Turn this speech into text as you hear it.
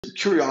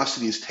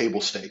Curiosity is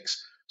table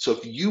stakes. So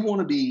if you want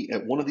to be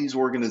at one of these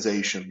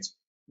organizations,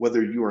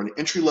 whether you are an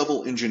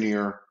entry-level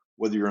engineer,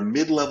 whether you're a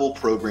mid-level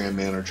program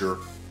manager,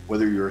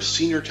 whether you're a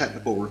senior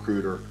technical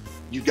recruiter,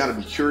 you've got to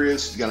be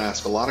curious, you've got to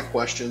ask a lot of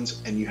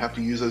questions, and you have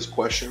to use those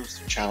questions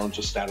to challenge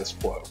the status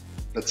quo.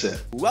 That's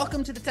it.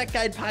 Welcome to the Tech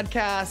Guide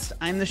podcast.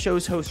 I'm the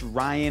show's host,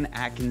 Ryan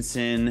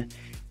Atkinson.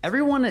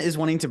 Everyone is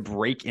wanting to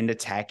break into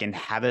tech and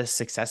have a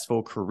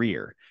successful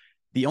career.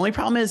 The only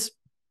problem is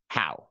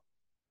how?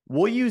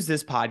 We'll use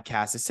this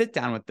podcast to sit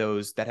down with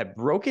those that have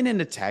broken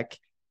into tech,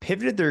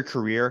 pivoted their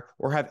career,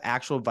 or have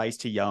actual advice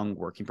to young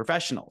working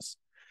professionals.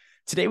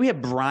 Today, we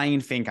have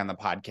Fink on the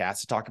podcast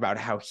to talk about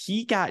how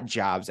he got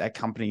jobs at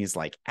companies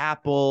like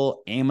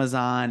Apple,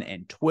 Amazon,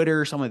 and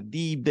Twitter, some of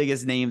the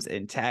biggest names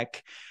in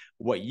tech.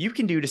 What you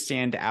can do to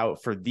stand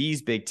out for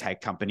these big tech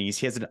companies.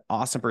 He has an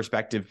awesome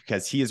perspective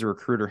because he is a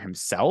recruiter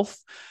himself.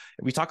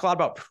 We talk a lot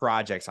about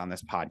projects on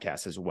this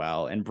podcast as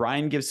well. And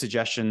Brian gives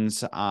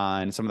suggestions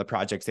on some of the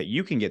projects that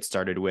you can get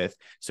started with.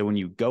 So when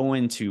you go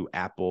into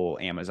Apple,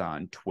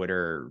 Amazon,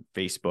 Twitter,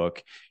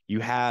 Facebook,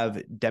 you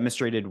have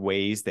demonstrated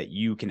ways that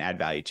you can add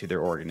value to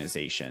their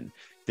organization.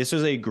 This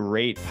was a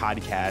great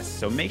podcast,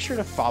 so make sure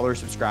to follow or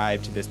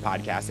subscribe to this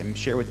podcast and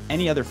share with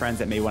any other friends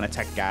that may want a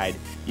tech guide.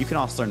 You can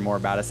also learn more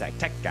about us at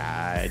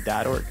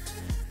techguide.org.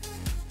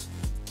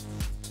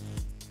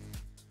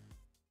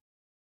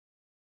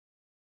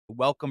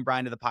 Welcome,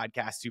 Brian, to the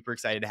podcast. Super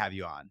excited to have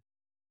you on.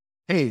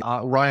 Hey,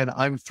 Ryan,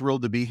 I'm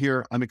thrilled to be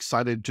here. I'm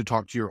excited to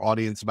talk to your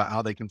audience about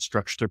how they can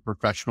stretch their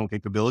professional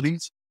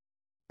capabilities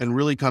and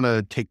really kind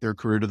of take their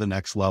career to the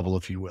next level,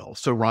 if you will.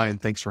 So, Ryan,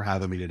 thanks for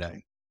having me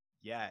today.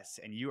 Yes,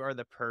 and you are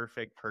the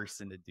perfect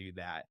person to do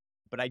that.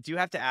 But I do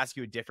have to ask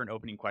you a different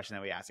opening question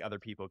that we ask other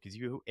people because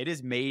it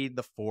is May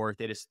the 4th.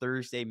 It is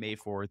Thursday, May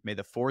 4th. May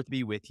the 4th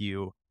be with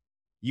you.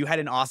 You had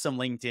an awesome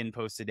LinkedIn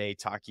post today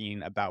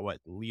talking about what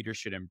leaders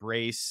should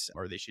embrace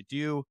or they should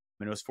do.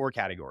 And it was 4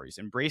 categories: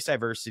 embrace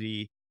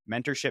diversity,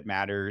 mentorship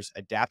matters,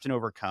 adapt and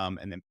overcome,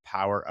 and then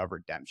power of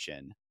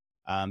redemption.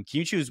 Can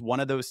you choose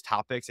one of those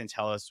topics and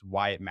tell us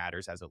why it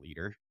matters as a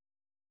leader?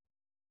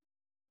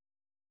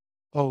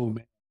 Oh,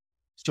 man.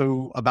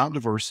 So about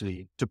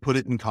diversity, to put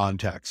it in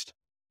context,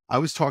 I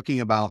was talking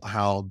about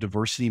how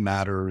diversity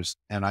matters,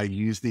 and I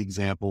used the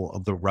example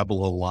of the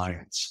Rebel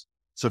Alliance.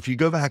 So if you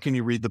go back and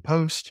you read the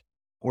post,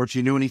 or if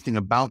you know anything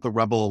about the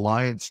Rebel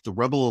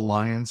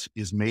Alliance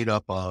is made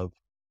up of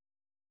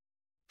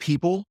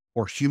people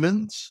or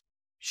humans,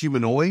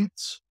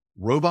 humanoids,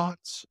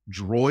 robots,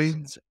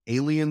 droids,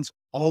 aliens,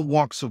 all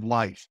walks of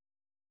life.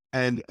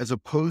 And as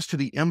opposed to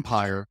the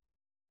Empire,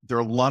 there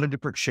are a lot of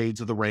different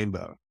shades of the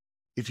rainbow.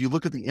 If you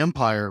look at the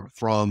Empire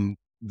from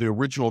the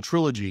original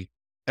trilogy,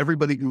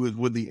 everybody who was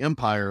with the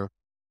Empire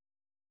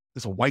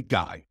is a white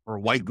guy or a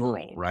white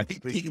girl,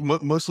 right?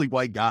 Mostly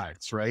white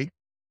guys, right?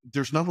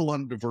 There's not a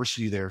lot of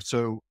diversity there.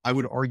 So I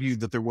would argue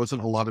that there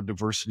wasn't a lot of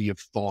diversity of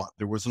thought.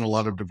 There wasn't a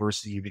lot of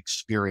diversity of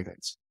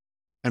experience.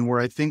 And where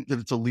I think that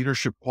it's a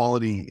leadership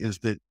quality is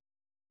that,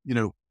 you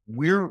know,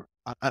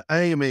 I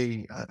am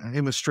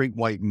a straight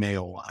white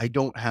male. I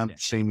don't have the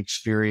same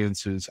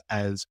experiences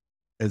as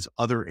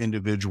other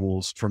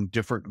individuals from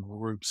different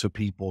groups of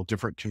people,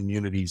 different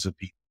communities of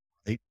people,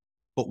 right?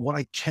 But what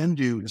I can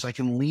do is I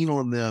can lean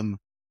on them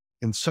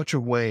in such a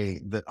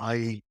way that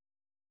I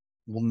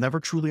will never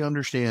truly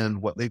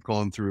understand what they've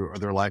gone through or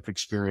their life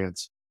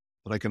experience,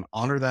 but I can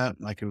honor that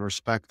and I can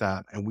respect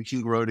that, and we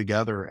can grow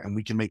together and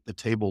we can make the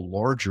table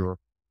larger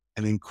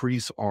and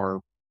increase our,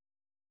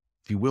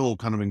 if you will,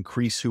 kind of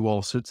increase who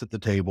all sits at the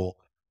table,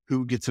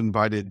 who gets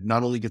invited,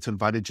 not only gets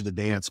invited to the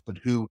dance, but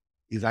who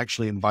is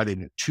actually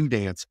invited to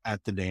dance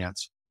at the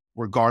dance,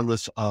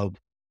 regardless of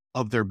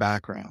their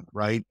background,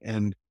 right?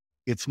 And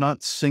it's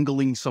not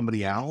singling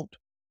somebody out,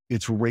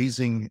 it's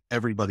raising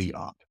everybody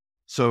up.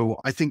 So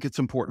I think it's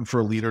important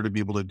for a leader to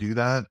be able to do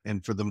that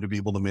and for them to be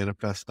able to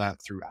manifest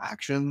that through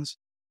actions.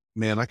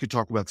 Man, I could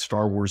talk about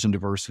Star Wars and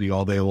diversity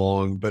all day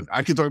long, but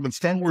I could talk about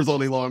Star Wars all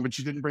day long, but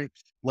you didn't bring,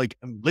 like,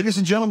 ladies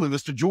and gentlemen,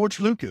 Mr. George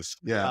Lucas.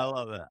 Yeah. I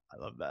love that. I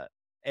love that.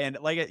 And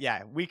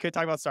we could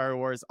talk about Star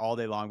Wars all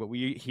day long, but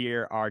we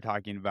here are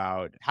talking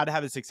about how to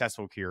have a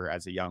successful career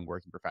as a young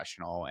working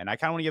professional. And I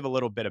kind of want to give a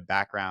little bit of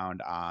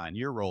background on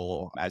your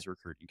role as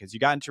recruiting, because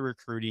you got into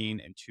recruiting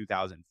in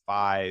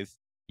 2005.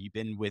 You've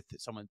been with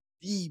some of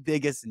the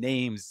biggest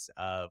names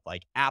of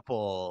like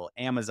Apple,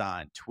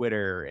 Amazon,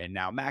 Twitter, and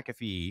now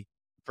McAfee.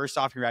 First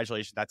off,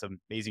 congratulations. That's an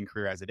amazing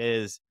career as it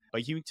is.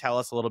 But can you tell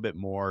us a little bit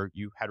more?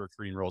 You had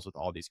recruiting roles with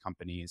all these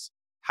companies.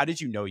 How did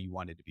you know you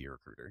wanted to be a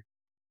recruiter?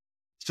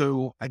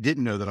 So I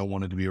didn't know that I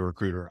wanted to be a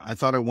recruiter. I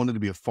thought I wanted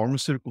to be a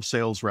pharmaceutical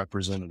sales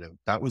representative.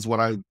 That was what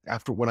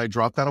after when I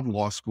dropped out of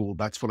law school,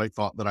 that's what I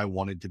thought that I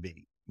wanted to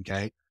be.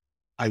 Okay.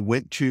 I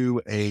went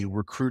to a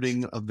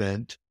recruiting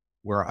event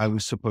where I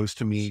was supposed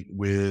to meet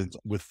with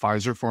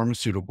Pfizer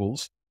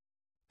Pharmaceuticals,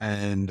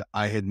 and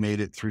I had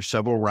made it through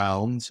several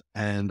rounds,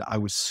 and I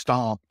was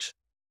stopped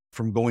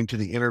from going to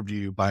the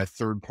interview by a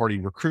third party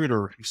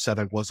recruiter who said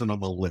I wasn't on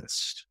the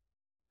list.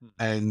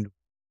 And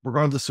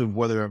regardless of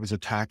whether it was a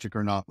tactic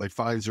or not by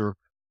Pfizer,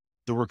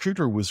 the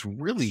recruiter was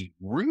really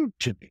rude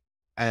to me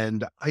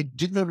and I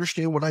didn't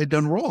understand what I had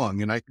done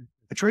wrong. And I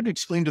tried to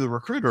explain to the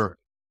recruiter,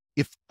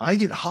 if I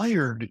get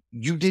hired,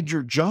 you did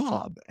your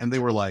job. And they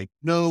were like,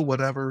 no,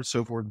 whatever,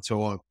 so forth and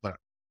so on. But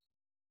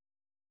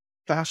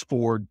fast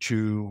forward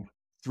to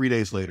 3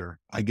 days later,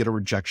 I get a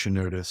rejection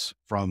notice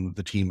from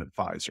the team at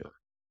Pfizer.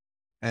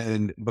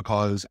 And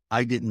because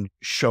I didn't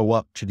show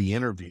up to the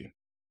interview.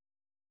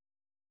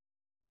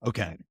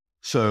 Okay.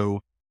 So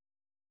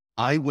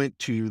I went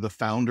to the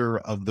founder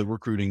of the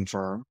recruiting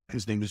firm.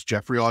 His name is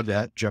Jeffrey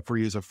Audette.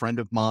 Jeffrey is a friend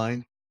of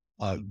mine,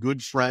 a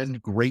good friend,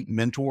 great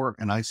mentor.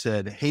 And I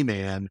said, hey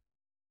man,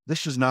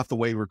 this is not the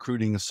way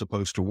recruiting is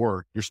supposed to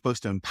work. You're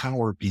supposed to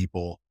empower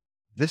people.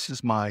 This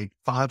is my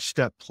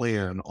 5-step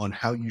plan on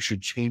how you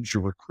should change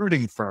your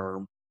recruiting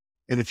firm.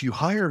 And if you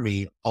hire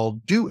me, I'll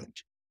do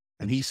it.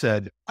 And he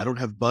said, I don't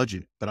have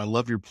budget, but I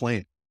love your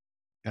plan.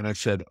 And I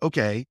said,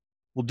 okay,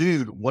 well,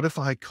 dude, what if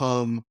I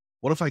come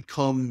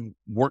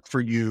work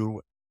for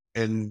you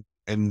and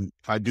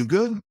if I do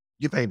good,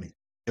 you pay me.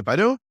 If I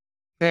don't,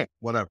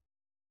 whatever.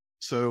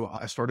 So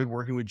I started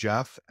working with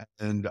Jeff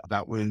and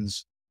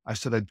I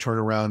said I'd turn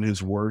around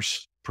his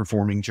worst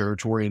performing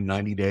territory in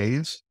 90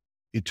 days.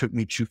 It took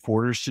me 2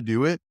 quarters to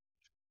do it.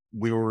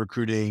 We were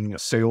recruiting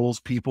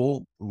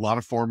salespeople, a lot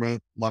of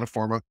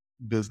pharma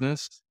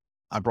business.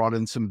 I brought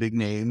in some big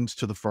names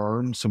to the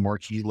firm, some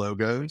marquee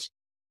logos.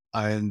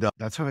 And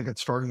that's how I got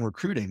started in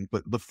recruiting.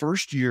 But the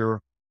first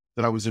year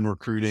that I was in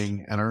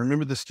recruiting, and I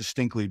remember this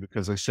distinctly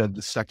because I said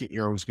the second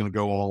year I was going to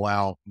go all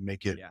out and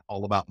make it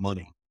all about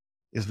money,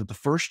 is that the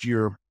first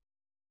year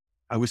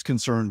I was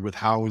concerned with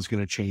how I was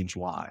going to change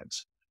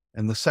lives.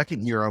 And the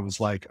second year I was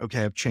like,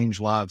 okay, I've changed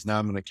lives. Now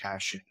I'm going to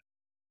cash in.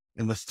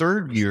 In the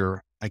third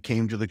year, I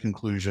came to the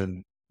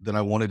conclusion that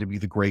I wanted to be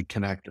the great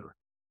connector.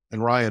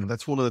 And Ryan,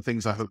 that's one of the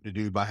things I hope to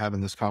do by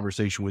having this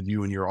conversation with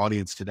you and your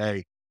audience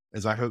today,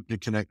 is I hope to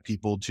connect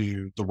people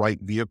to the right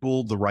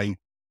vehicle, the right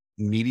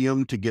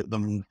medium to get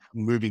them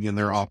moving in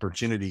their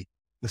opportunity,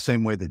 the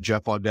same way that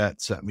Jeff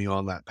Audette set me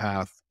on that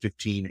path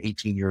 15,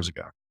 18 years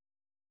ago.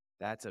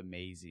 That's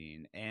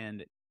amazing.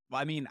 And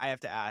well, I mean, I have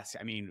to ask,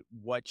 I mean,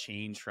 what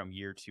changed from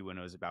year 2 when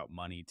it was about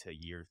money to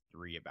year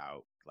 3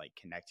 about like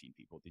connecting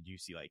people? Did you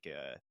see like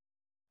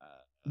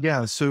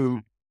Yeah.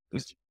 So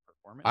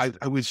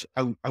performance?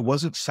 I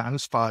wasn't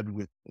satisfied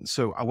with,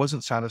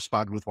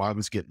 why I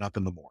was getting up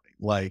in the morning.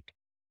 Like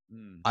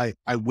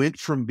I went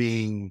from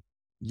being,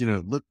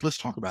 let's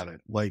talk about it.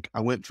 Like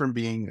I went from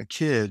being a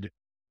kid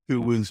who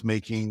was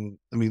making,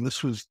 I mean,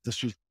 this was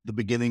the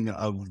beginning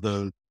of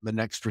the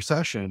next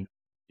recession.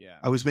 Yeah.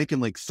 I was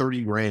making like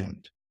 30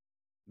 grand,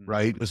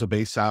 right? As a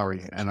base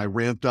salary. And I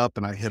ramped up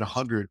and I hit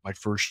 100 my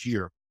first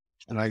year.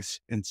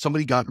 And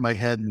somebody got in my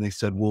head and they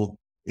said, well,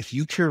 if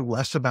you care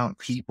less about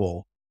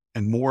people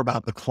and more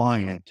about the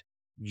client,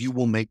 you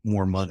will make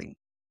more money.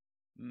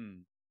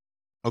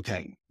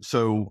 Okay.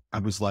 So I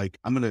was like,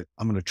 I'm going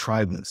to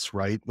try this,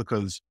 right?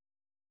 Because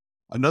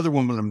another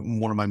woman,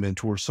 one of my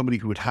mentors, somebody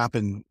who had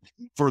happened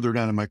further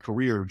down in my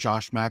career,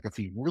 Josh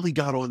McAfee, really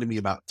got on to me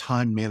about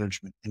time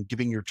management and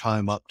giving your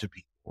time up to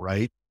people,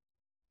 right?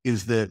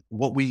 Is that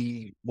what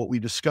we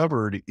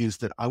discovered is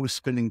that I was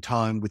spending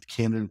time with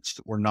candidates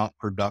that were not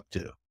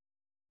productive.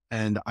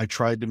 And I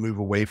tried to move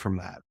away from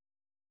that.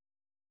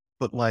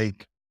 But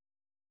like,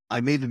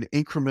 I made an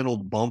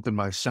incremental bump in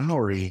my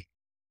salary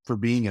for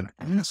being an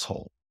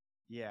asshole.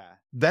 Yeah.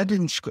 That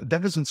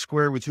doesn't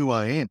square with who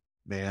I am,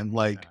 man.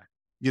 Like,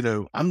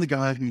 I'm the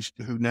guy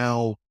who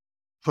now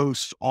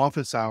posts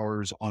office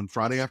hours on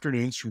Friday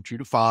afternoons from 2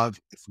 to 5.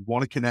 If you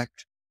want to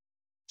connect,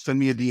 send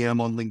me a DM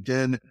on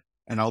LinkedIn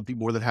and I'll be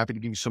more than happy to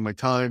give you some of my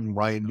time.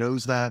 Ryan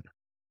knows that.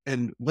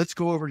 And let's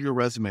go over your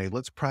resume.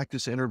 Let's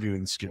practice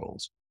interviewing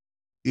skills.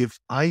 If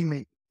I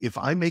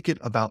make it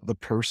about the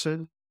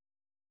person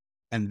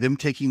and them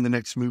taking the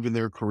next move in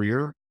their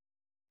career,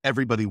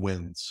 everybody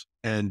wins.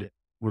 And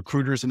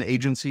recruiters and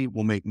agency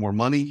will make more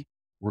money.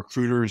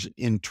 Recruiters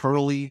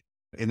internally,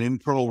 an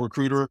internal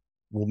recruiter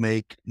will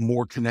make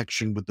more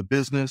connection with the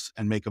business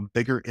and make a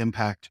bigger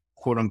impact,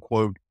 quote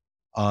unquote,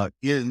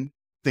 in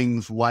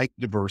things like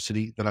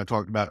diversity that I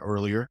talked about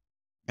earlier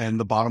and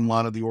the bottom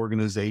line of the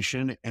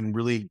organization, and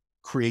really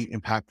create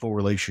impactful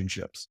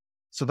relationships.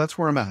 So that's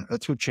where I'm at.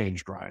 That's what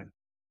changed, Ryan.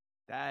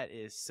 That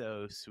is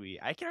so sweet.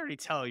 I can already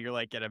tell you're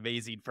like an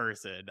amazing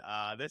person.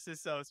 This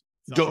is so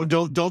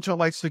Don't tell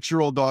my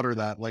 6-year-old daughter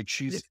that. Like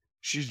she's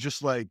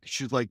just like,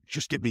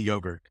 just get me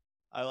yogurt.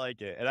 I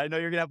like it. And I know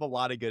you're gonna have a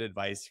lot of good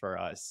advice for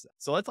us.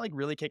 So let's like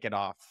really kick it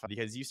off,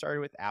 because you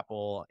started with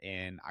Apple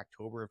in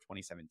October of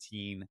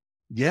 2017.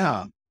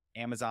 Yeah.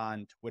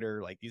 Amazon,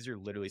 Twitter, like these are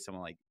literally some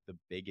of like the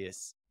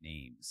biggest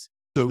names.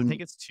 So I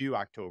think it's to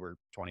October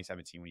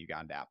 2017 when you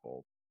got into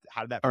Apple.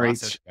 How did that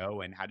process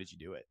go and how did you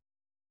do it?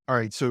 All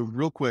right. So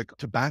real quick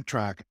to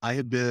backtrack, I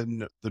had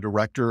been the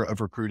director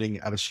of recruiting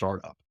at a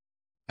startup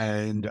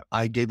and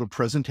I gave a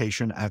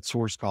presentation at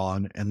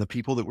SourceCon, and the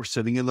people that were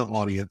sitting in the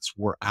audience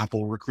were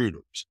Apple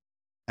recruiters.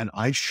 And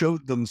I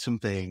showed them some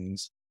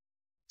things.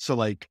 So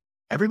like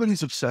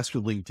everybody's obsessed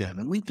with LinkedIn,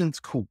 and LinkedIn's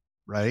cool,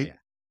 right? Yeah.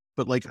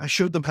 but like I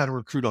showed them how to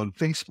recruit on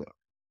Facebook.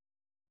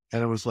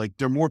 And I was like,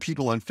 there are more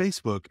people on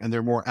Facebook and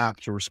they're more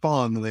apt to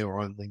respond than they are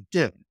on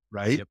LinkedIn.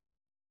 Right. Yep.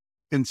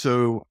 And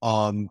so,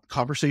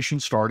 conversation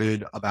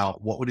started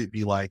about what would it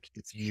be like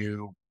if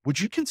would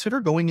you consider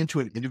going into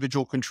an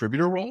individual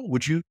contributor role?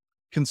 Would you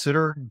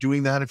consider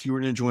doing that if you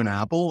were to join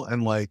Apple?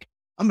 And like,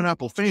 I'm an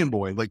Apple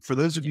fanboy. Like for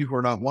those of you who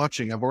are not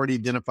watching, I've already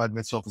identified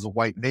myself as a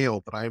white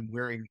male, but I am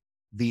wearing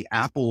the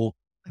Apple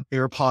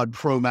AirPod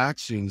Pro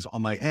Maxings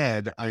on my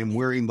head. I am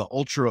wearing the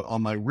Ultra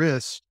on my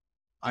wrist.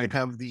 I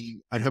have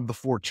the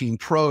 14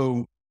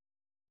 Pro.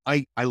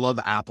 I love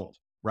Apple,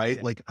 right?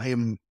 Yeah. Like I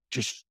am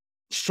just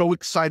so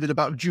excited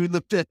about June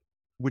the 5th,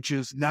 which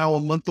is now a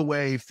month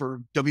away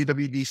for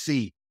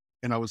WWDC.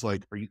 And I was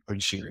like, are you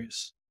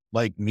serious?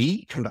 Like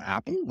me come to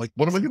Apple? Like,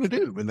 what am I going to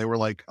do? And they were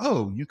like,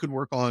 oh, you could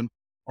work on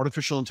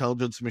artificial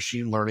intelligence,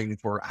 machine learning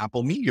for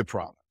Apple media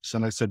products.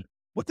 And I said,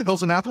 what the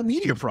hell's an Apple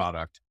media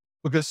product?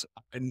 Because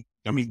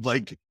I mean,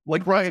 like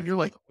Ryan, you're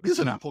like, what is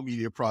an Apple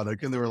media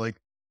product? And they were like,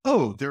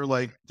 oh, they're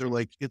like,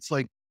 it's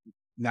like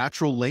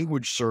natural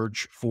language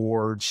search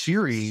for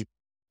Siri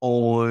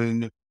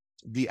on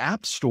the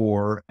App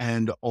Store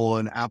and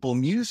on Apple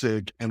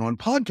Music and on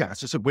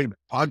podcasts. I said, wait a minute,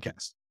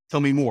 podcasts.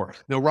 Tell me more.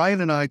 Now,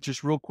 Ryan and I,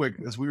 just real quick,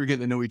 as we were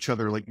getting to know each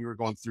other, like we were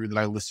going through that,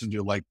 I listened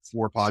to like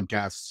 4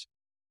 podcasts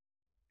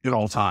at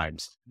all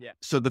times. Yeah.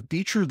 So the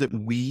feature that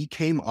we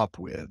came up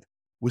with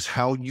was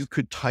how you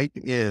could type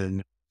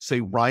in,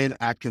 say, Ryan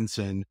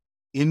Atkinson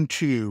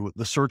into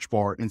the search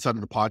bar inside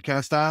of the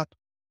podcast app,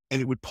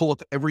 and it would pull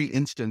up every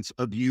instance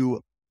of your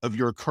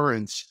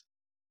occurrence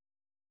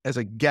as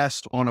a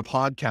guest on a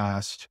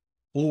podcast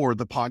or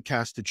the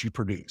podcast that you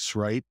produce,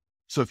 right?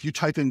 So if you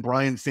type in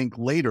Brian Fink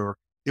later,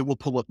 it will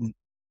pull up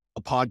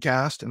a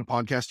podcast and a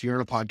podcast here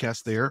and a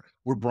podcast there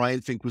where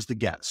Brian Fink was the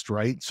guest,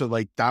 right? So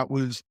like that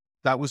was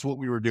what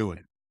we were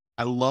doing.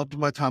 I loved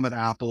my time at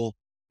Apple,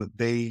 but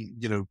they,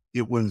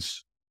 it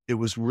was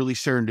really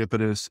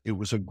serendipitous. It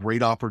was a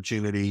great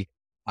opportunity.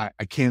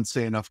 I can't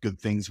say enough good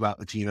things about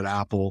the team at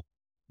Apple.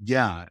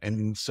 Yeah.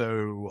 And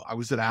so I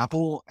was at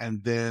Apple,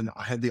 and then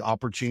I had the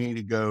opportunity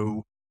to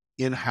go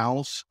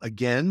in-house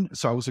again.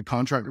 So I was a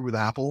contractor with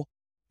Apple,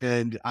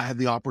 and I had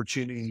the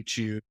opportunity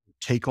to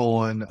take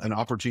on an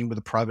opportunity with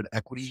a private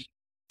equity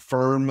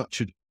firm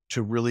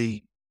to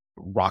really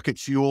rocket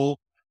fuel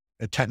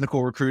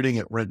technical recruiting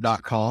at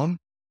rent.com.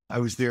 I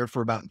was there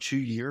for about 2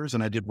 years,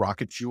 and I did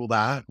rocket fuel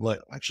that,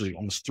 like actually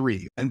almost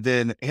 3. And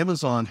then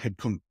Amazon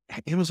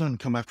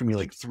come after me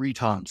like 3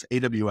 times,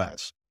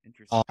 AWS.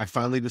 Interesting. I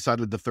finally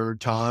decided the 3rd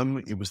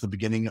time, it was the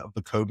beginning of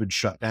the COVID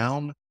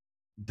shutdown,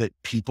 that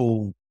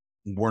people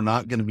were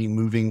not going to be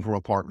moving from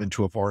apartment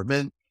to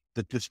apartment,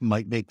 that this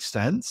might make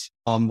sense.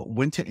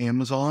 Went to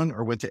Amazon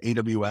or went to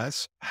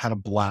AWS, had a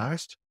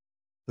blast.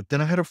 But then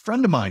I had a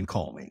friend of mine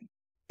call me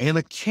and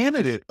a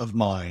candidate of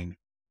mine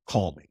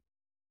call me.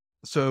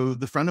 So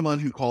the friend of mine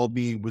who called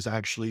me was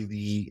actually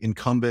the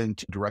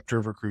incumbent director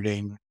of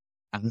recruiting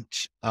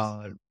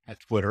at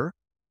Twitter,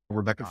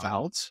 Rebecca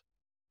Fouts.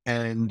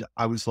 And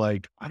I was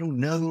like, I don't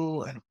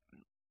know.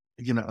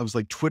 I was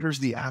like, Twitter's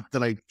the app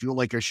that I feel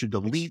like I should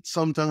delete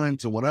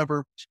sometimes or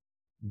whatever.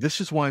 This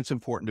is why it's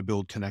important to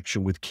build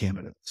connection with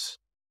candidates.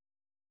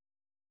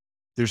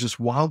 There's this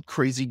wild,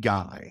 crazy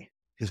guy.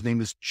 His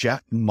name is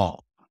Jeff Ma,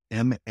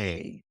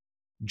 M-A.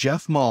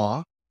 Jeff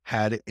Ma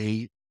had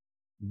a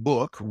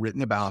book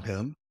written about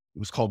him. It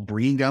was called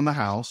Bringing Down the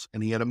House,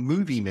 and he had a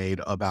movie made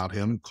about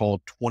him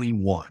called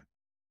 21.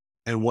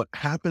 And what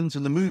happens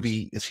in the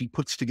movie is he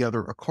puts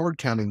together a card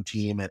counting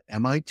team at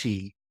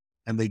MIT,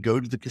 and they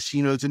go to the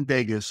casinos in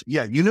Vegas.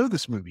 Yeah, you know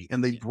this movie.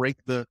 And they break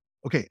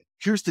okay,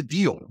 here's the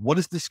deal. What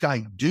does this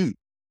guy do?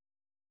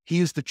 He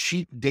is the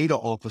chief data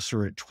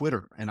officer at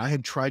Twitter. And I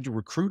had tried to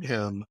recruit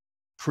him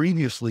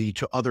previously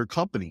to other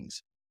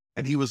companies.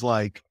 And he was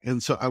like,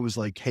 and so I was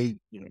like, hey,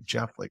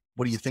 Jeff, like,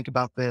 what do you think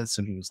about this?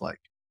 And he was like,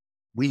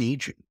 we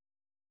need you.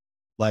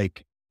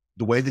 Like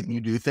the way that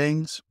you do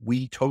things,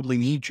 we totally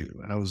need you.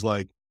 And I was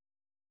like,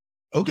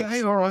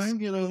 okay, all right,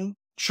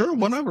 sure,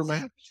 whatever,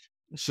 man.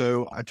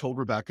 So I told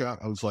Rebecca,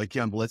 I was like,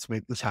 yeah, let's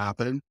make this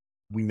happen.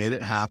 We made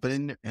it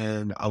happen.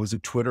 And I was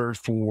at Twitter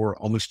for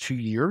almost 2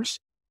 years,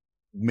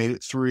 made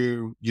it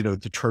through,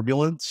 the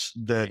turbulence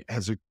that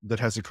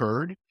has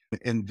occurred,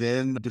 and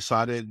then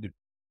decided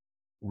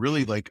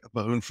really like of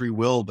my own free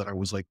will that I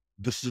was like,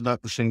 this is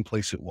not the same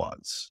place it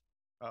was.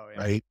 Oh,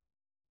 yeah. Right.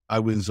 I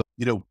was,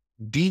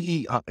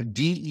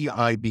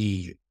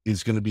 DEIB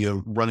is going to be a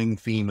running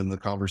theme in the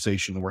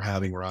conversation that we're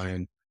having,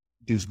 Ryan,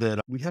 is that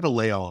we had a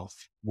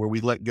layoff where we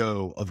let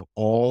go of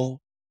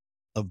all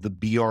of the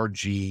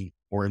BRG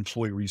or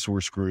employee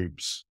resource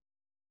groups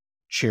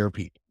chair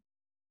people,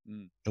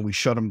 and we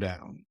shut them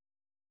down.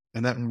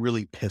 And that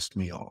really pissed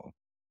me off.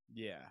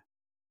 Yeah.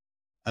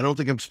 I don't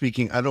think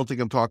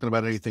I'm talking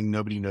about anything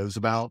nobody knows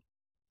about,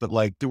 but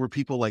like there were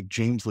people like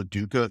James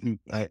LaDuca, who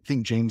I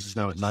think James is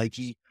now at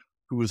Nike,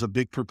 who was a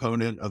big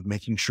proponent of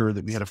making sure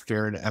that we had a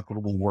fair and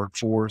equitable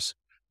workforce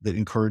that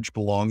encouraged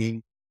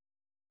belonging.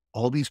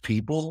 All these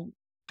people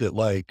that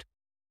like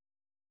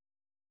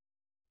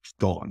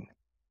gone,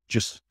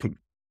 just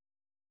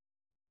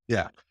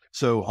Yeah.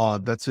 So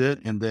that's it.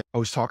 And then I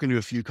was talking to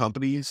a few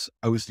companies.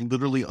 I was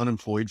literally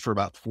unemployed for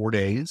about 4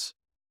 days.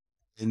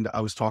 And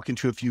I was talking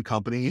to a few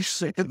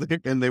companies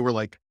and they were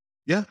like,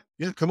 yeah,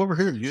 yeah, come over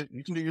here.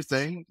 You can do your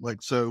thing.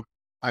 Like, so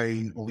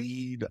I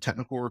lead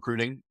technical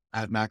recruiting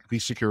at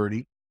McAfee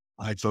Security.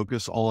 I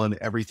focus on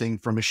everything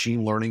from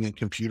machine learning and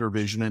computer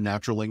vision and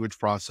natural language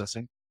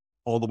processing,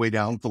 all the way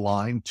down the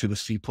line to the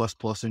C++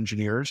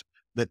 engineers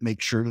that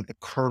make sure that the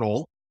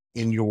kernel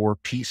in your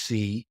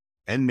PC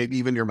and maybe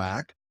even your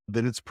Mac,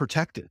 that it's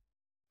protected.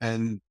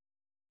 And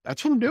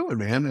that's what I'm doing,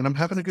 man. And I'm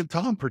having a good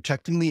time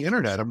protecting the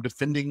internet. I'm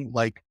defending,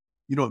 like,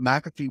 at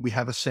McAfee, we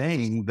have a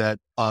saying that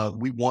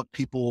we want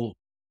people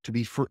to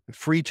be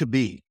free to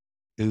be,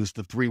 is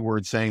the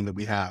 3-word saying that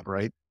we have,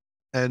 right?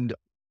 And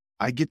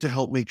I get to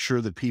help make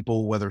sure that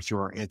people, whether through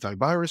our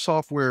antivirus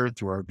software,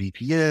 through our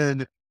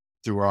VPN,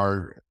 through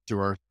our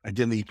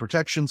identity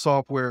protection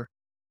software,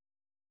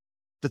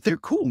 that they're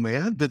cool,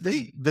 man,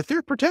 that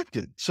they're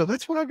protected. So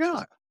that's what I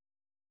got.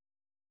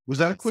 Was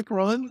that a That's quick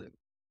run?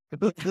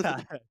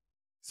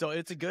 so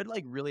it's a good,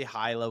 like, really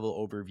high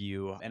level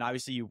overview. And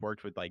obviously you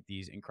worked with like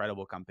these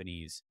incredible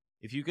companies.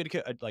 If you could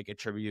like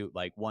attribute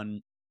like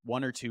one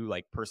or two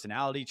like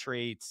personality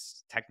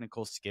traits,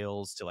 technical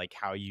skills to like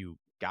how you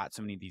got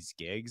so many of these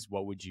gigs,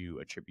 what would you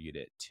attribute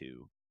it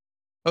to?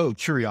 Oh,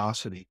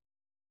 curiosity.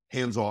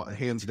 Hands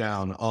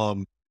down.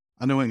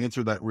 I know I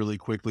answered that really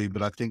quickly,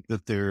 but I think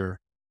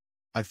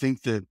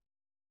that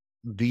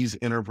these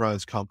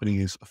enterprise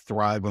companies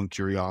thrive on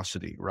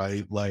curiosity,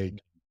 right? Like,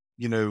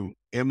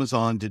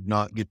 Amazon did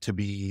not get to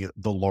be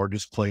the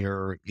largest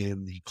player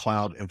in the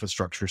cloud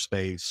infrastructure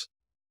space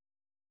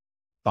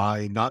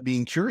by not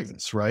being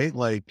curious, right?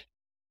 Like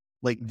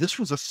this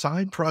was a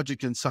side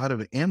project inside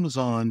of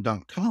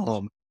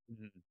Amazon.com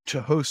Mhm.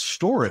 to host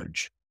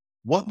storage.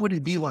 What would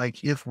it be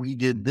like if we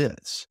did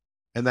this?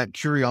 And that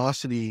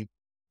curiosity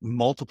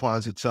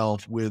multiplies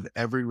itself with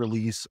every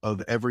release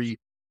of every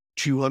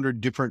 200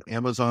 different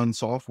Amazon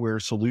software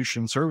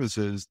solution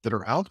services that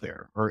are out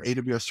there, or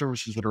AWS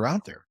services that are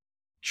out there.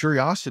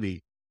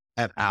 Curiosity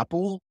at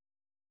Apple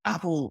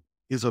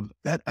is a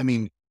that I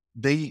mean,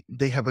 they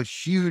have a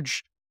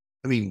huge,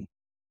 I mean,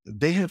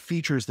 they have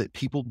features that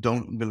people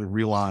don't even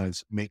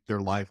realize make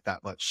their life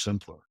that much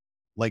simpler.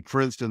 Like,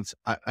 for instance,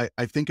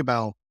 I think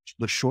about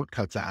the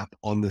shortcuts app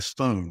on this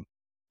phone.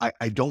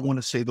 I don't want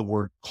to say the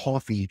word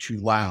coffee too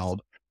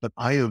loud, but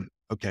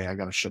okay, I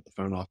got to shut the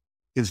phone off.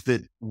 Is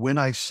that when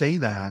I say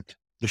that,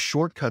 the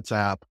shortcuts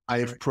app, I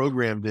have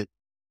programmed it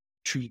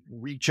to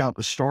reach out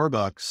to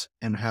Starbucks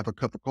and have a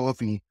cup of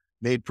coffee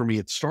made for me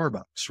at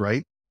Starbucks,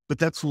 right? But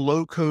that's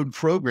low code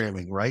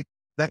programming, right?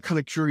 That kind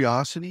of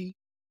curiosity,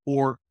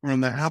 or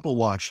on the Apple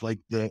Watch, like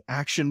the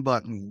action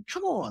button.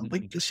 Come on,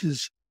 like this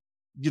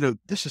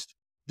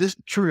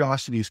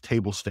curiosity is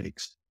table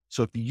stakes.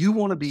 So if you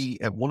want to be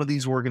at one of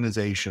these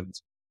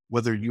organizations,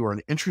 whether you are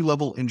an entry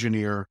level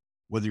engineer,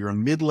 whether you're a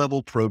mid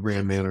level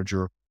program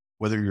manager,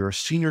 whether you're a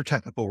senior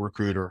technical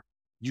recruiter,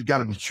 you've got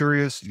to be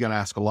curious. You got to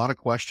ask a lot of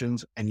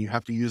questions, and you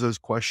have to use those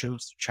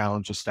questions to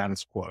challenge the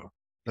status quo.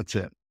 That's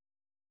it.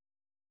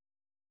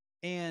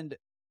 And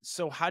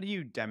so how do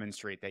you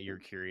demonstrate that you're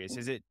curious?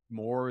 Is it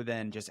more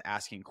than just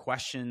asking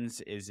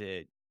questions? Is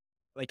it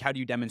like, how do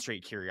you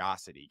demonstrate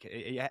curiosity?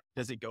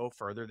 Does it go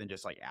further than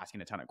just like asking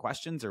a ton of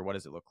questions, or what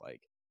does it look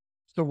like?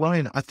 So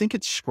Ryan, I think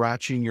it's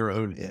scratching your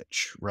own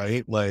itch,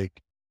 right?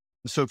 Like,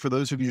 so for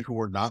those of you who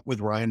are not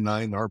with Ryan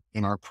and I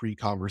in our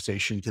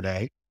pre-conversation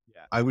today,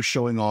 Yeah. I was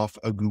showing off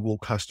a Google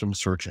custom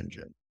search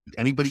engine.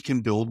 Anybody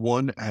can build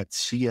one at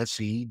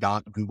cse.google.com.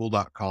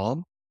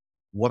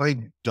 What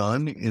I've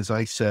done is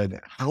I said,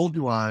 how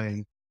do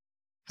I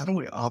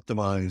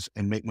optimize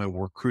and make my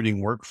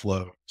recruiting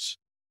workflows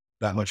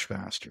that much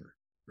faster?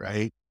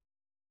 Right?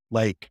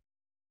 Like,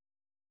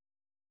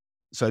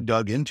 so I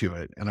dug into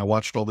it and I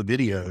watched all the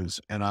videos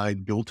and I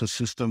built a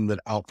system that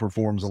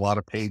outperforms a lot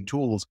of paid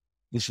tools.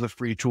 This is a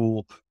free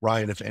tool.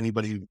 Ryan, if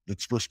anybody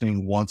that's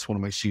listening wants one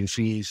of my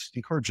CSEs,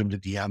 encourage them to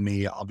DM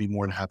me. I'll be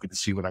more than happy to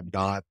see what I've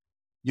got.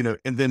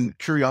 And then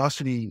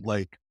curiosity,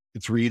 like,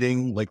 it's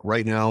reading. Like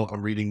right now,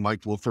 I'm reading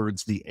Mike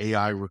Wolford's The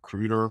AI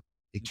Recruiter.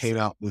 It came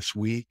out this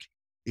week.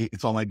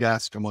 It's on my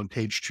desk. I'm on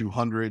page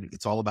 200.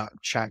 It's all about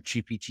chat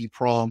GPT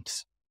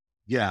prompts.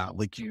 Yeah.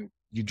 Like you've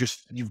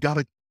got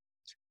to,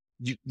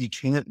 you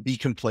can't be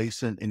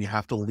complacent, and you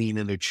have to lean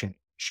into change,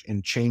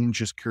 and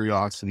change is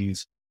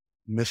curiosity's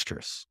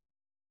mistress.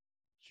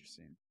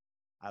 Interesting.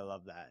 I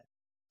love that.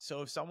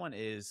 So if someone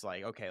is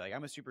like, okay, like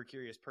I'm a super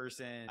curious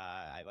person,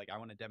 I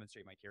want to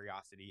demonstrate my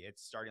curiosity.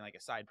 It's starting like a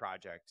side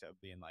project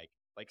of being like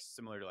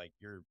similar to like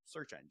your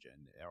search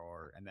engine,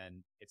 and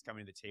then it's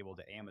coming to the table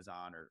to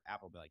Amazon or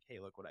Apple, be like, hey,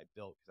 look what I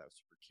built because I was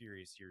super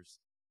curious. Here's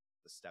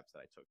the steps that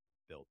I took to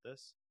build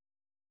this.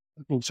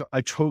 And so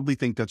I totally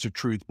think that's a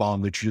truth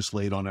bomb that you just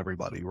laid on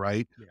everybody,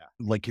 right? Yeah.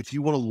 Like if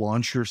you want to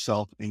launch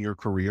yourself in your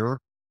career,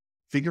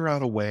 figure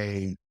out a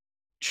way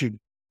to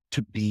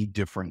be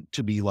different,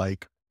 to be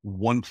like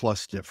one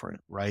plus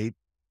different, right?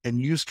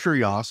 And use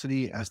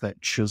curiosity as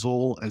that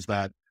chisel, as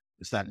that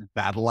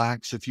battle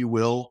axe, if you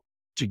will,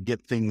 to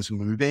get things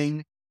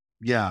moving.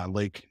 yeah,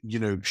 like,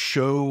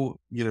 show,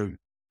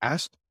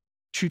 ask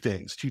two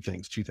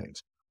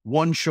things.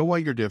 One, show why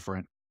you're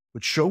different,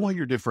 but show why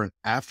you're different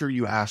after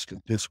you ask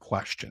this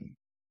question.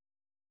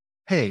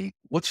 Hey,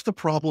 what's the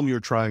problem you're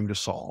trying to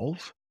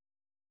solve?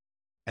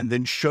 And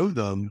then show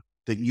them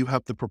that you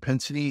have the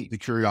propensity, the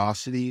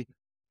curiosity,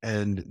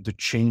 and the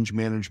change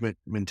management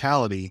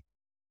mentality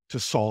to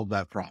solve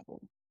that problem.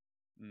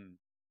 Mm.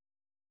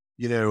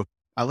 You know,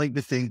 I like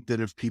to think that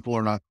if people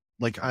are not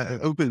like, I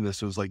opened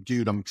this, it was like,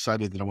 dude, I'm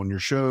excited that I'm on your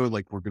show.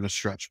 Like, we're going to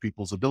stretch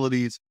people's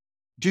abilities.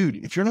 Dude,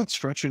 if you're not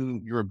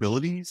stretching your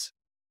abilities,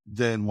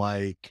 then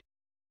like,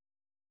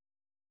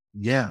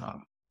 yeah,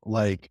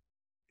 like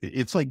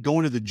it's like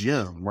going to the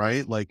gym,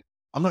 right? Like,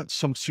 I'm not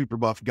some super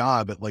buff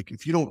guy, but like,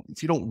 if you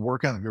don't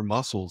work out your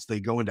muscles, they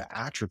go into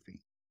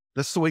atrophy.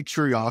 That's the way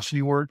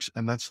curiosity works.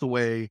 And that's the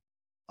way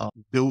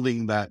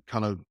building that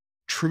kind of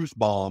truth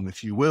bomb,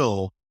 if you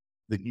will,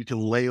 that you can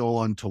lay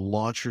on to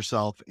launch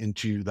yourself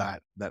into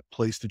that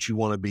place that you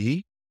want to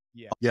be.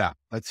 Yeah. Yeah,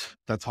 that's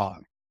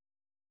hot.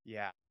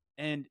 Yeah.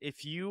 And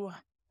if you,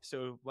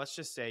 so let's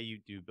just say you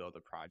do build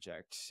a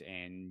project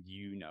and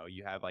you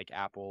have like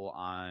Apple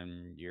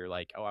on, you're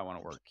like, oh, I want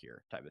to work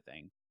here type of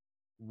thing.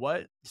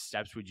 What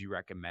steps would you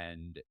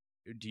recommend?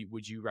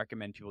 Would you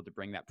recommend people to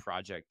bring that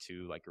project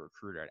to like a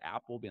recruiter at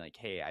Apple, being like,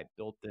 hey, I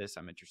built this,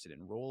 I'm interested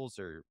in roles,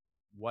 or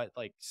what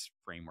like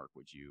framework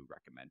would you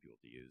recommend people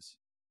to use?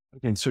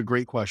 Okay, so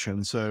great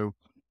question. So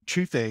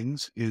two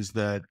things is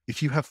that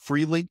if you have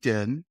free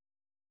LinkedIn,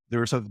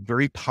 there's a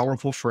very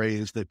powerful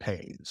phrase that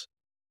pays,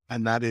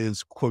 and that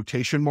is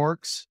quotation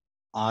marks,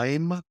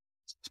 I'm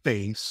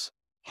space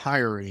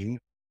hiring,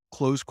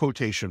 close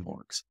quotation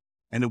marks.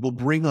 And it will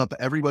bring up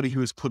everybody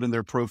who has put in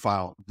their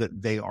profile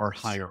that they are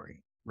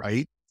hiring,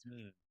 right?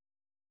 Mm.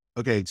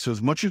 Okay. So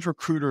as much as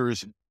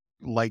recruiters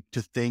like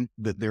to think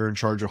that they're in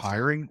charge of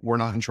hiring, we're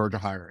not in charge of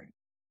hiring.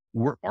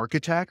 We're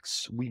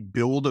architects. We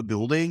build a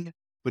building,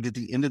 but at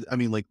the end of, I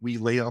mean, like we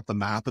lay out the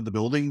map of the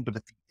building, but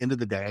at the end of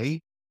the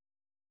day,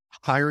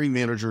 hiring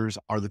managers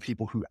are the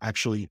people who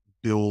actually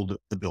build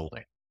the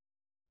building.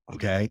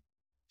 Okay.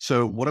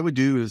 So what I would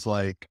do is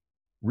like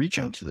reach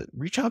out to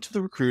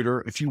the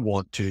recruiter if you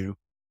want to,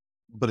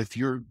 but if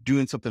you're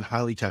doing something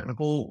highly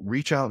technical,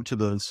 reach out to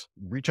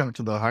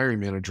the hiring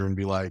manager and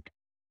be like,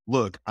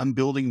 look, I'm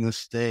building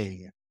this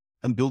thing.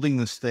 I'm building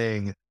this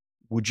thing.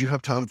 Would you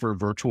have time for a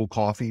virtual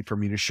coffee for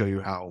me to show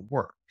you how it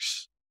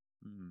works?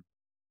 Mm.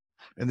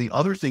 And the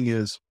other thing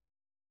is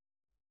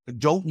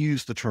don't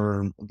use the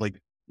term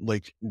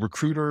like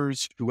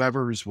recruiters,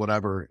 whoever's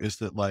whatever, is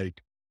that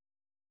like,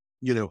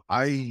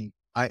 I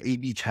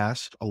A/B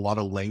test a lot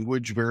of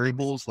language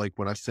variables, like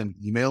when I send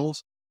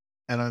emails,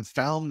 and I've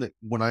found that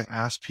when I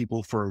ask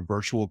people for a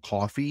virtual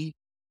coffee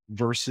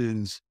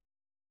versus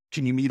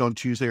can you meet on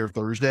Tuesday or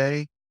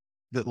Thursday,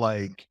 that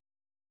like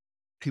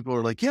people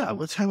are like, yeah,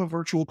 let's have a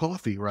virtual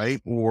coffee, right?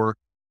 Or,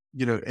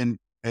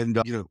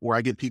 or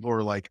I get people who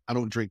are like, I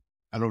don't drink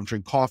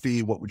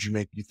coffee. What would you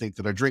make you think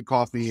that I drink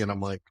coffee? And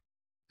I'm like,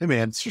 hey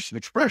man, it's just an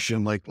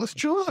expression. Like, let's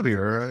chill out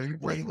here.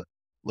 Right?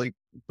 Like,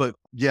 but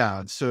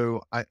yeah.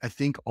 So I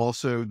think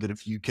also that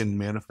if you can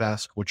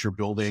manifest what you're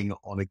building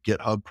on a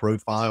GitHub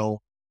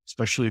profile,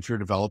 especially if you're a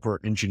developer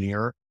or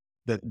engineer,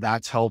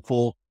 that's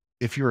helpful.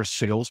 If you're a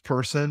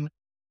salesperson,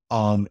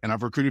 and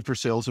I've recruited for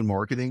sales and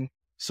marketing.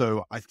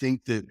 So I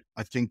think that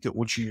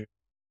what you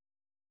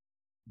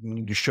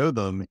need to show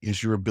them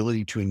is your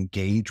ability to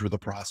engage with a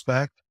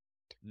prospect,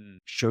 Mm.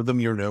 show them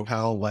your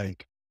know-how.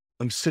 Like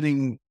I'm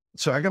sitting,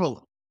 so I got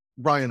to,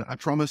 Brian, I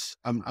promise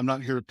I'm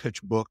not here to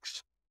pitch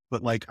books,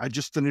 but like I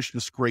just finished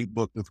this great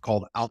book that's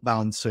called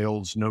Outbound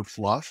Sales, No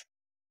Fluff.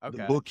 Okay.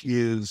 The book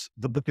is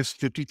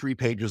 53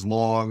 pages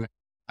long.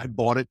 I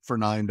bought it for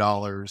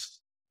 $9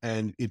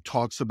 and it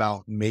talks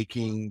about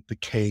making the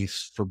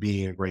case for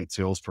being a great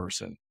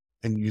salesperson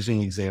and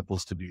using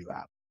examples to do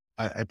that.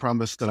 I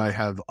promise that I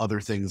have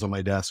other things on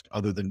my desk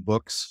other than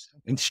books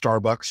and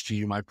Starbucks to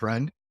you, my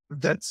friend.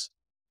 That's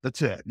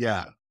it.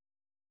 Yeah.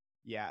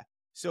 Yeah.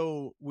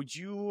 So would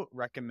you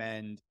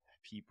recommend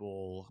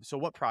people, so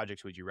what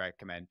projects would you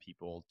recommend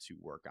people to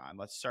work on?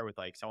 Let's start with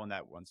like someone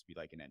that wants to be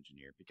like an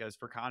engineer, because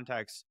for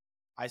context,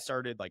 I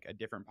started like a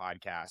different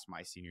podcast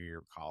my senior year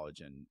of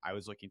college, and I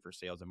was looking for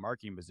sales and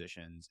marketing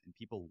positions, and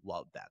people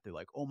love that. They're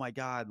like, oh my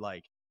God,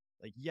 like,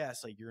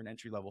 yes, like you're an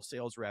entry level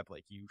sales rep.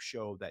 Like you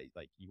show that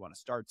like you want to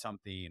start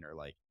something, or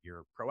like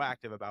you're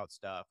proactive about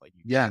stuff. Like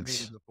you've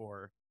innovated Yes.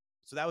 before.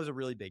 So that was a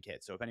really big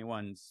hit. So if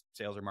anyone's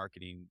sales or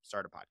marketing,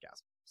 start a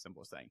podcast,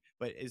 simplest thing.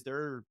 But is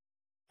there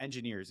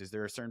engineers, is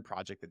there a certain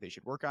project that they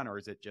should work on, or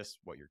is it just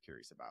what you're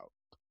curious about?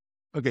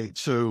 Okay.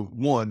 So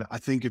one, I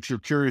think if you're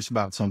curious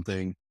about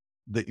something,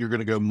 that you're going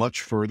to go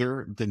much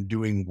further than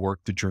doing work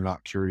that you're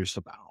not curious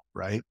about.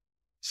 Right.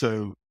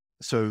 So,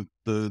 so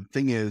the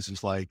thing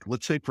is like,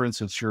 let's say for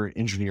instance, you're an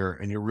engineer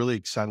and you're really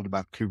excited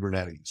about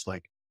Kubernetes,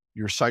 like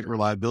you're a site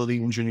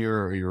reliability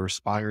engineer or you're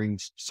aspiring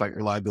site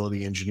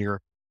reliability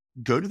engineer,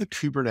 go to the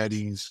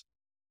Kubernetes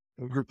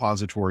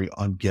repository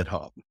on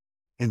GitHub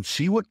and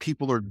see what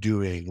people are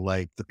doing.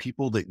 Like the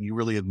people that you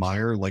really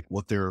admire, like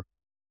what they're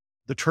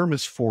The term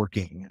is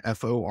forking,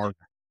 Forking.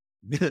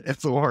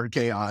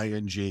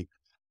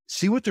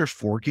 See what they're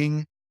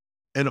forking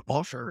and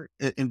offer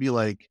and be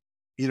like,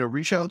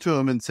 reach out to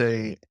them and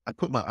say, I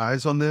put my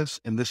eyes on this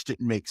and this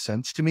didn't make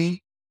sense to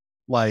me.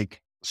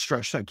 Like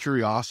stretch that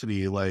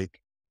curiosity. Like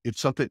if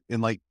something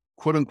and like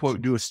quote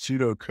unquote, do a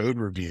pseudo code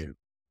review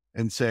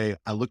and say,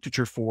 I looked at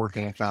your fork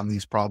and I found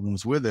these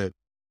problems with it.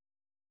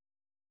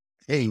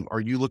 Hey, are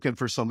you looking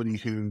for somebody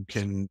who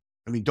can,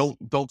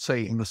 don't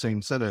say in the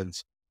same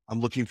sentence, are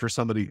you looking for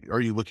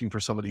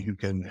somebody who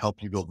can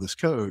help you build this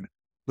code,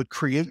 but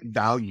create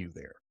value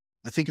there.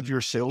 I think if you're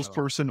a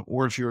salesperson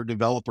or if you're a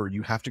developer,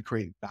 you have to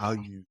create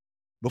value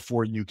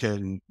before you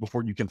can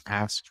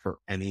ask for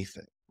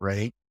anything.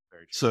 Right.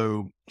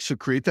 So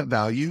create that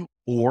value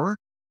or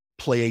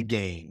play a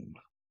game.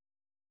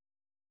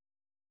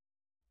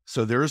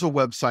 So there is a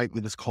website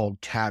that is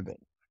called Kaggle,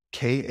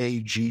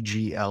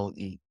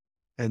 Kaggle.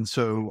 And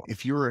so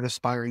if you're an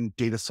aspiring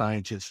data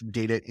scientist,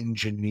 data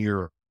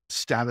engineer,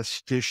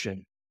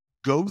 statistician,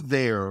 go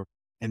there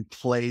and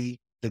play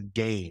the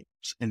games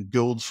and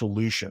build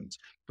solutions,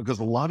 because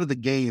a lot of the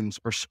games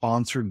are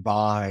sponsored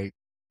by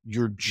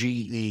your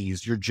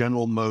GEs, your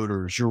General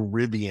Motors, your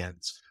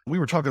Rivians. We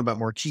were talking about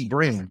marquee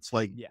brands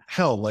like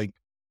hell, like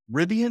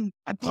Rivian.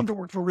 I'd love to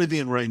work for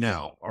Rivian right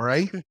now. All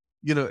right.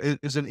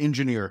 As an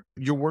engineer,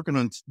 you're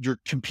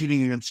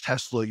competing against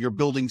Tesla, you're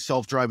building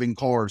self-driving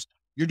cars.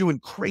 You're doing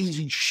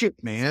crazy shit,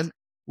 man.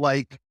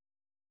 Like,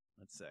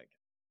 that's sick.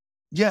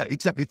 Yeah,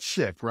 exactly. It's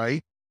sick,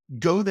 right?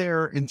 Go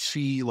there and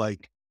see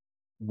like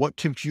what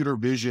computer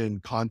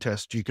vision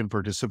contest you can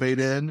participate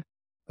in,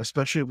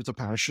 especially if it's a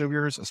passion of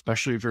yours,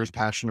 especially if you're as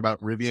passionate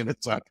about Rivian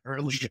as I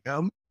currently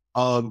am.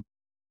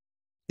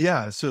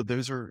 So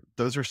those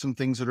are some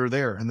things that are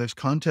there. And those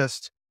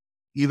contests,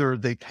 either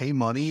they pay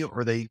money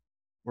or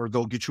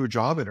they'll get you a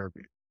job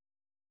interview.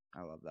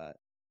 I love that.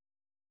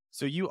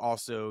 So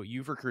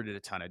you've recruited a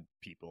ton of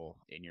people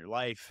in your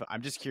life.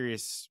 I'm just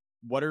curious,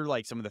 what are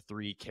like some of the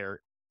three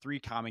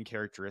common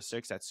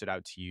characteristics that stood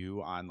out to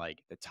you on like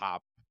the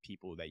top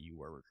people that you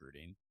were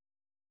recruiting?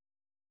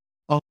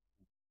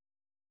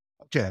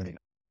 Okay.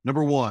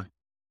 Number one,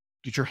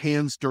 get your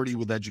hands dirty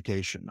with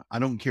education. I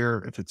don't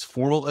care if it's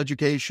formal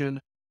education.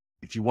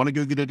 If you want to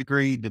go get a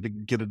degree,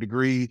 get a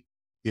degree.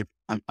 If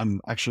I'm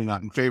actually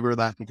not in favor of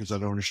that because I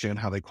don't understand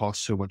how they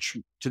cost so much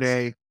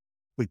today.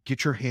 But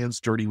get your hands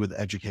dirty with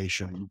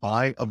education.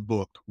 Buy a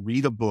book,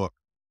 read a book,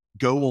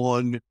 go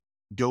on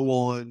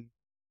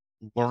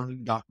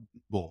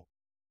learn.google,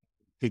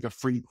 take a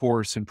free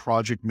course in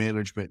project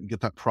management and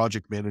get that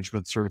project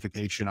management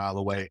certification out of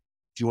the way.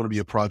 If you want to be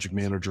a project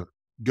manager,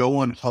 go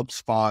on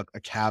HubSpot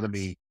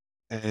Academy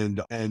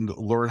and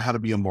learn how to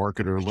be a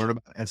marketer, learn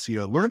about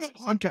SEO, learn about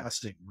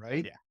podcasting,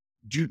 right? Yeah.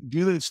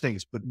 Do those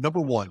things. But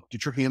number one,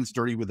 get your hands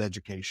dirty with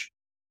education.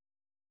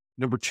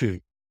 Number two,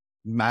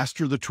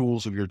 master the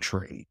tools of your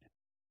trade.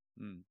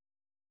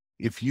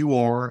 If you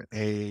are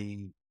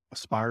we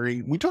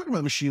talk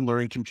about machine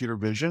learning, computer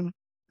vision.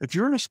 If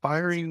you're an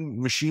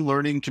aspiring machine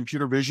learning,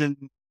 computer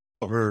vision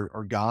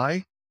or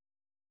guy,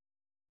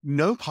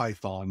 no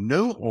Python,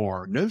 no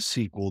R, no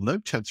SQL, no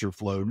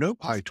TensorFlow, no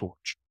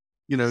PyTorch.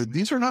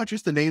 These are not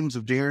just the names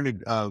of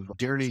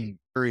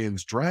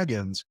Daenerys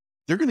dragons.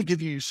 They're going to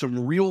give you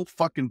some real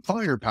fucking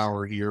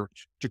firepower here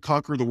to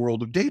conquer the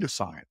world of data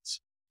science.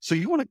 So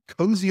you want to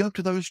cozy up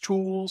to those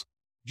tools.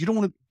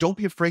 Don't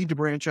be afraid to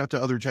branch out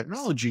to other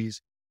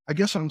technologies. I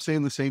guess I'm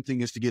saying the same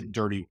thing is to get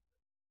dirty.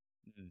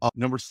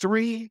 Number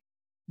three,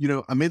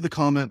 I made the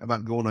comment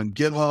about going on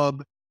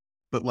GitHub,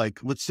 but like,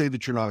 let's say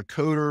that you're not a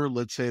coder.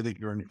 Let's say that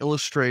you're an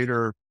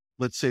illustrator.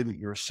 Let's say that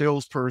you're a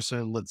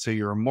salesperson. Let's say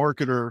you're a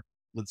marketer.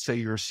 Let's say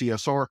you're a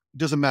CSR. It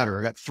doesn't matter.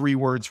 I got 3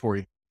 words for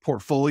you: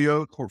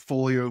 portfolio,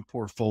 portfolio,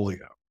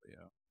 portfolio.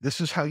 Yeah.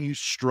 This is how you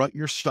strut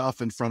your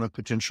stuff in front of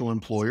potential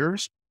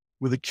employers.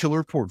 With a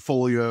killer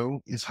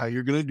portfolio is how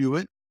you're going to do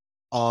it.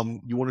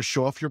 You want to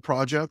show off your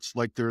projects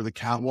like they're the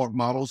catwalk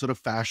models at a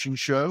fashion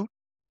show.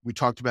 We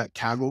talked about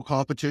Kaggle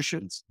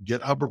competitions,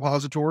 GitHub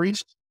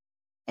repositories,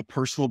 a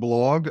personal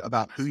blog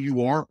about who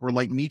you are, or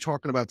like me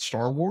talking about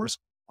Star Wars.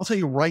 I'll tell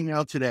you right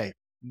now today,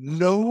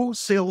 no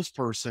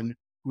salesperson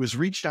who has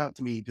reached out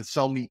to me to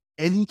sell me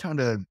any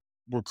kind of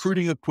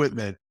recruiting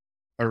equipment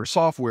or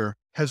software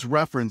has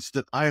referenced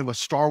that I am a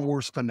Star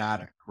Wars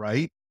fanatic,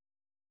 right?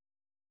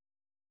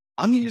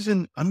 I'm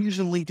using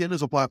LinkedIn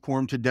as a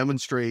platform to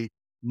demonstrate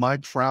my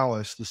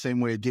prowess the same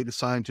way a data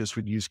scientist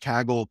would use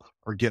Kaggle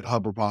or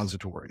GitHub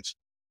repositories.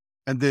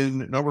 And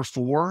then number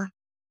 4,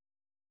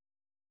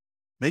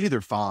 maybe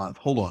they're 5.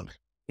 Hold on.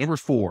 Number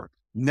 4,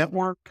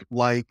 network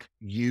like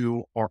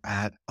you are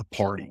at a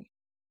party.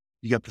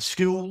 You got the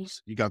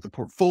skills, you got the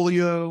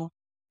portfolio.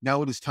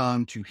 Now it is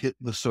time to hit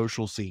the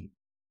social scene.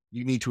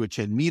 You need to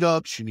attend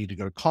meetups. You need to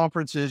go to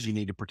conferences. You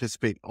need to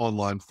participate in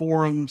online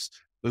forums.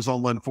 Those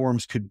online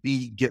forums could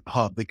be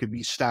GitHub. They could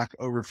be Stack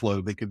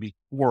Overflow. They could be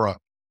Quora.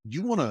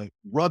 You want to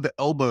rub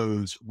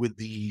elbows with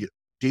the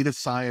data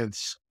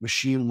science,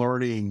 machine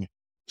learning,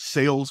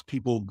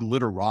 salespeople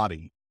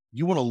glitterati.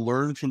 You want to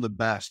learn from the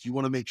best. You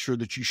want to make sure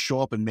that you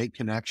show up and make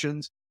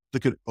connections.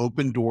 that could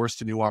open doors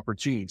to new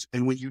opportunities.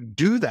 And when you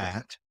do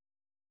that,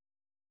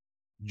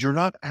 you're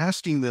not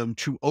asking them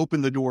to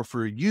open the door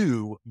for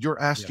you.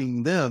 You're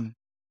asking them,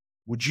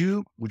 would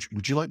you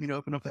like me to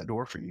open up that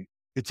door for you?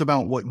 It's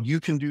about what you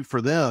can do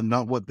for them,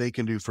 not what they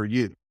can do for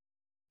you.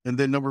 And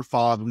then number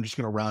 5, I'm just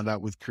going to round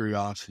out with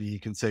curiosity. You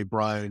can say,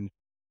 Brian,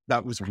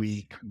 that was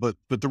weak, but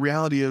the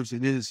reality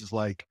is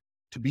like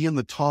to be in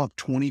the top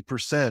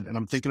 20%. And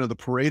I'm thinking of the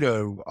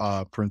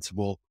Pareto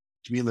principle,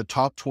 to be in the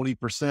top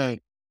 20%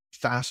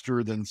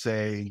 faster than,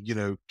 say,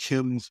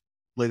 Kim's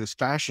latest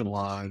fashion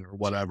line or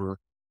whatever.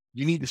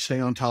 You need to stay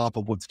on top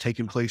of what's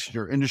taking place in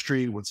your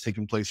industry, what's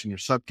taking place in your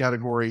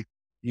subcategory.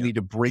 You need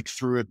to break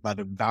through it by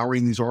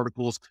devouring these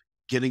articles,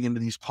 getting into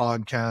these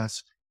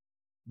podcasts,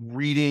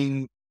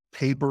 reading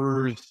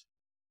papers.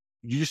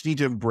 You just need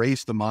to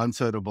embrace the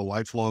mindset of a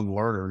lifelong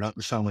learner, not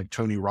to sound like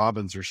Tony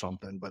Robbins or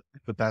something, but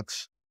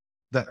that's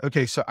that.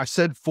 Okay. So I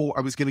said 4,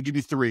 I was going to give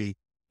you 3,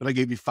 but I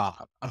gave you 5.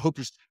 I hope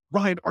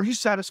Ryan, are you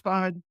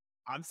satisfied?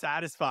 I'm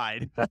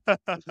satisfied.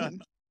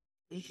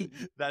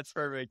 That's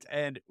perfect.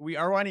 And we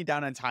are winding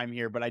down on time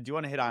here, but I do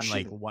want to hit on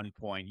like one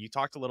point. You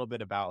talked a little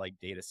bit about like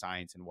data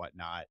science and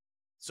whatnot.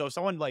 So if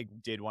someone like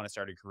did want to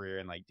start a career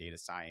in like data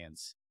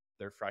science,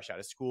 they're fresh out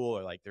of school,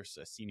 or like they're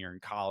a senior in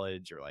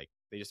college, or like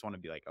they just want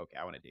to be like, okay,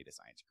 I want a data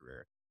science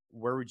career.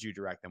 Where would you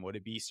direct them? Would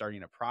it be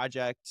starting a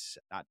project,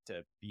 not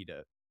to beat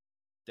a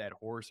dead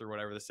horse or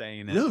whatever the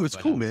saying is? No, it's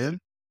cool, man.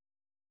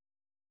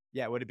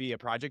 Yeah. Would it be a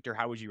project, or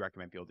how would you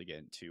recommend people to get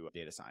into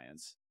data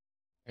science?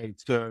 Hey,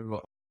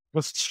 so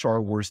let's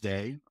Star Wars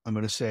Day. I'm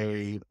going to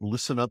say,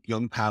 listen up,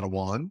 young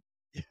Padawan.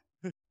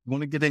 You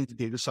want to get into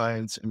data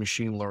science and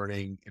machine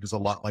learning. It is a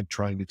lot like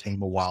trying to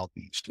tame a wild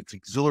beast. It's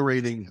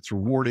exhilarating. It's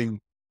rewarding.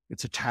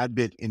 It's a tad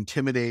bit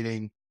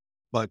intimidating,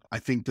 but I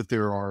think that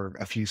there are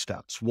a few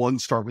steps. 1,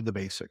 start with the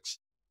basics.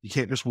 You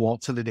can't just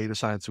waltz into data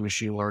science and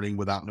machine learning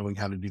without knowing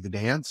how to do the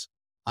dance.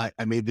 I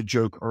made the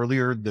joke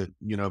earlier that,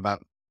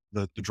 about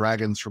the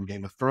dragons from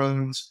Game of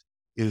Thrones,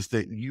 is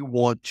that you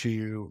want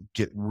to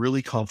get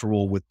really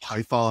comfortable with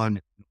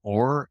Python,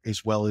 or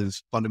as well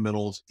as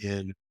fundamentals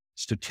in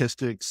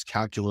statistics,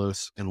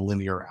 calculus, and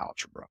linear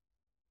algebra.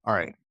 All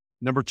right.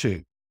 Number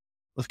 2,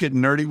 let's get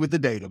nerdy with the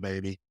data,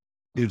 baby.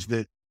 Is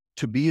that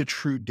to be a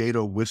true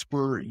data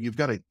whisperer, you've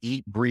got to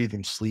eat, breathe,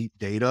 and sleep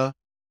data.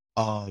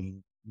 I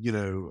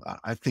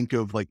think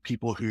of like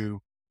people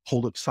who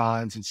hold up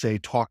signs and say,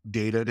 talk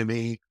data to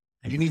me.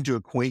 You need to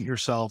acquaint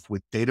yourself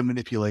with data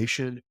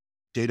manipulation,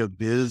 data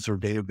viz or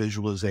data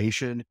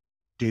visualization,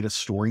 data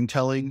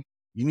storytelling.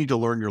 You need to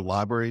learn your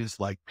libraries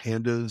like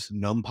Pandas,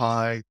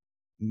 NumPy,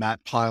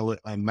 Matplotlib,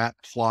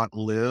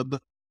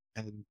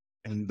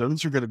 and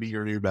those are going to be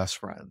your new best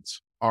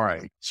friends. All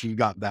right. So you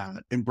got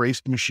that.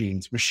 Embrace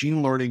machines.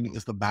 Machine learning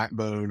is the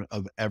backbone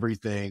of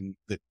everything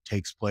that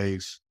takes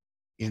place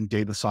in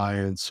data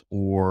science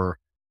or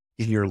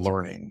in your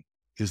learning.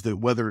 Is that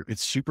whether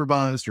it's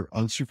supervised or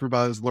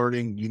unsupervised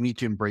learning, you need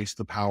to embrace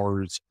the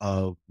powers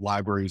of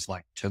libraries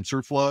like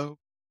TensorFlow.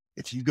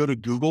 If you go to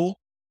Google,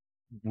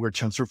 where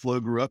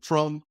TensorFlow grew up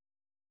from,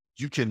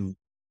 you can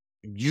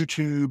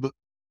YouTube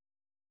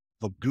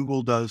the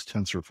Google does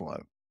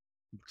TensorFlow.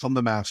 Become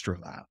the master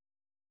of that.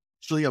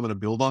 Actually, I'm going to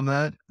build on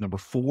that. Number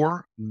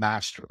 4,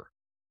 master.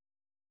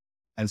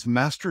 As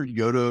Master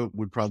Yoda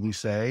would probably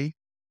say,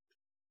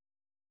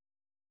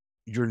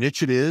 your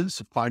niche it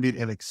is, find it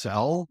and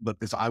excel. But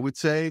as I would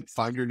say,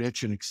 find your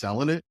niche and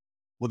excel in it,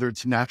 whether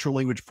it's natural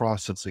language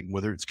processing,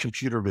 whether it's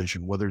computer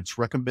vision, whether it's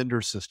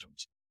recommender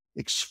systems.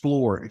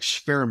 Explore,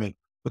 experiment,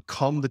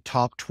 become the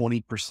top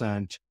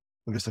 20%,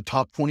 because the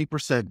top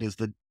 20% is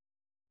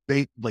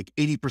like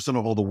 80%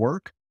 of all the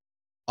work.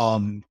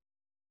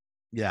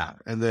 Yeah.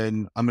 And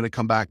then I'm going to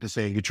come back to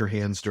saying, get your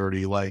hands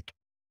dirty, like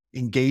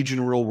engage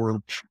in real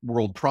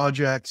world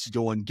projects,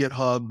 go on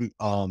GitHub,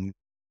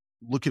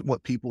 look at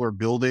what people are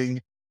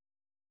building.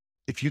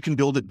 If you can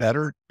build it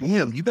better,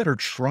 damn, you better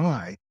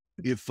try.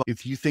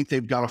 If you think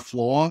they've got a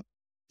flaw,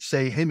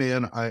 say, hey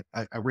man, I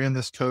ran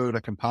this code, I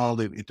compiled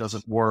it, it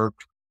doesn't work.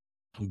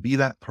 Be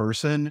that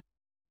person.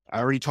 I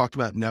already talked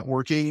about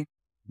networking.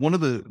 One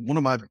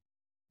of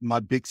my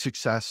big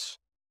success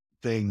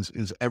things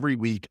is every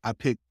week I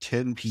pick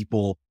 10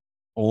 people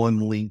on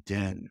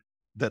LinkedIn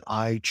that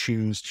I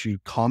choose to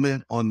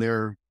comment on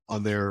their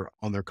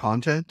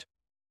content.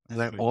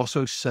 And I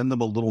also send them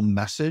a little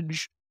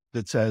message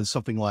that says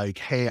something like,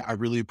 hey, I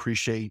really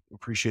appreciated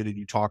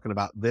you talking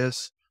about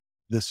this.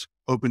 This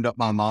opened up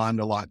my mind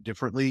a lot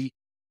differently.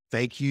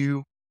 Thank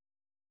you.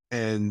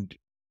 And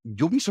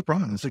you'll be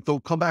surprised. Like they'll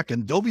come back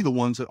and they'll be the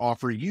ones that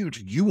offer you,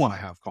 do you want to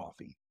have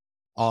coffee?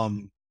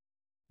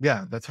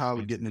 Yeah, that's how I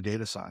would get into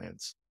data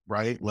science,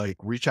 right? Like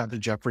reach out to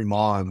Jeffrey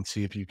Ma and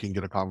see if you can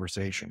get a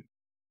conversation.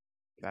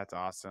 That's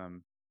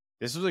awesome.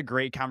 This was a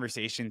great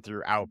conversation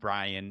throughout,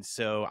 Brian.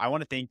 So I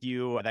want to thank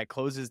you. That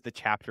closes the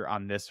chapter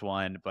on this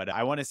one, but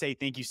I want to say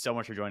thank you so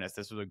much for joining us.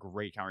 This was a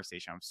great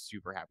conversation. I'm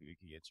super happy we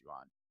could get you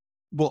on.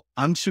 Well,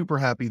 I'm super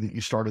happy that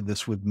you started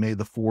this with May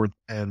the 4th.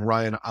 And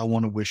Ryan, I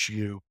want to wish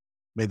you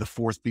May the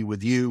 4th be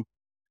with you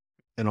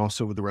and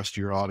also with the rest of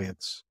your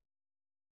audience.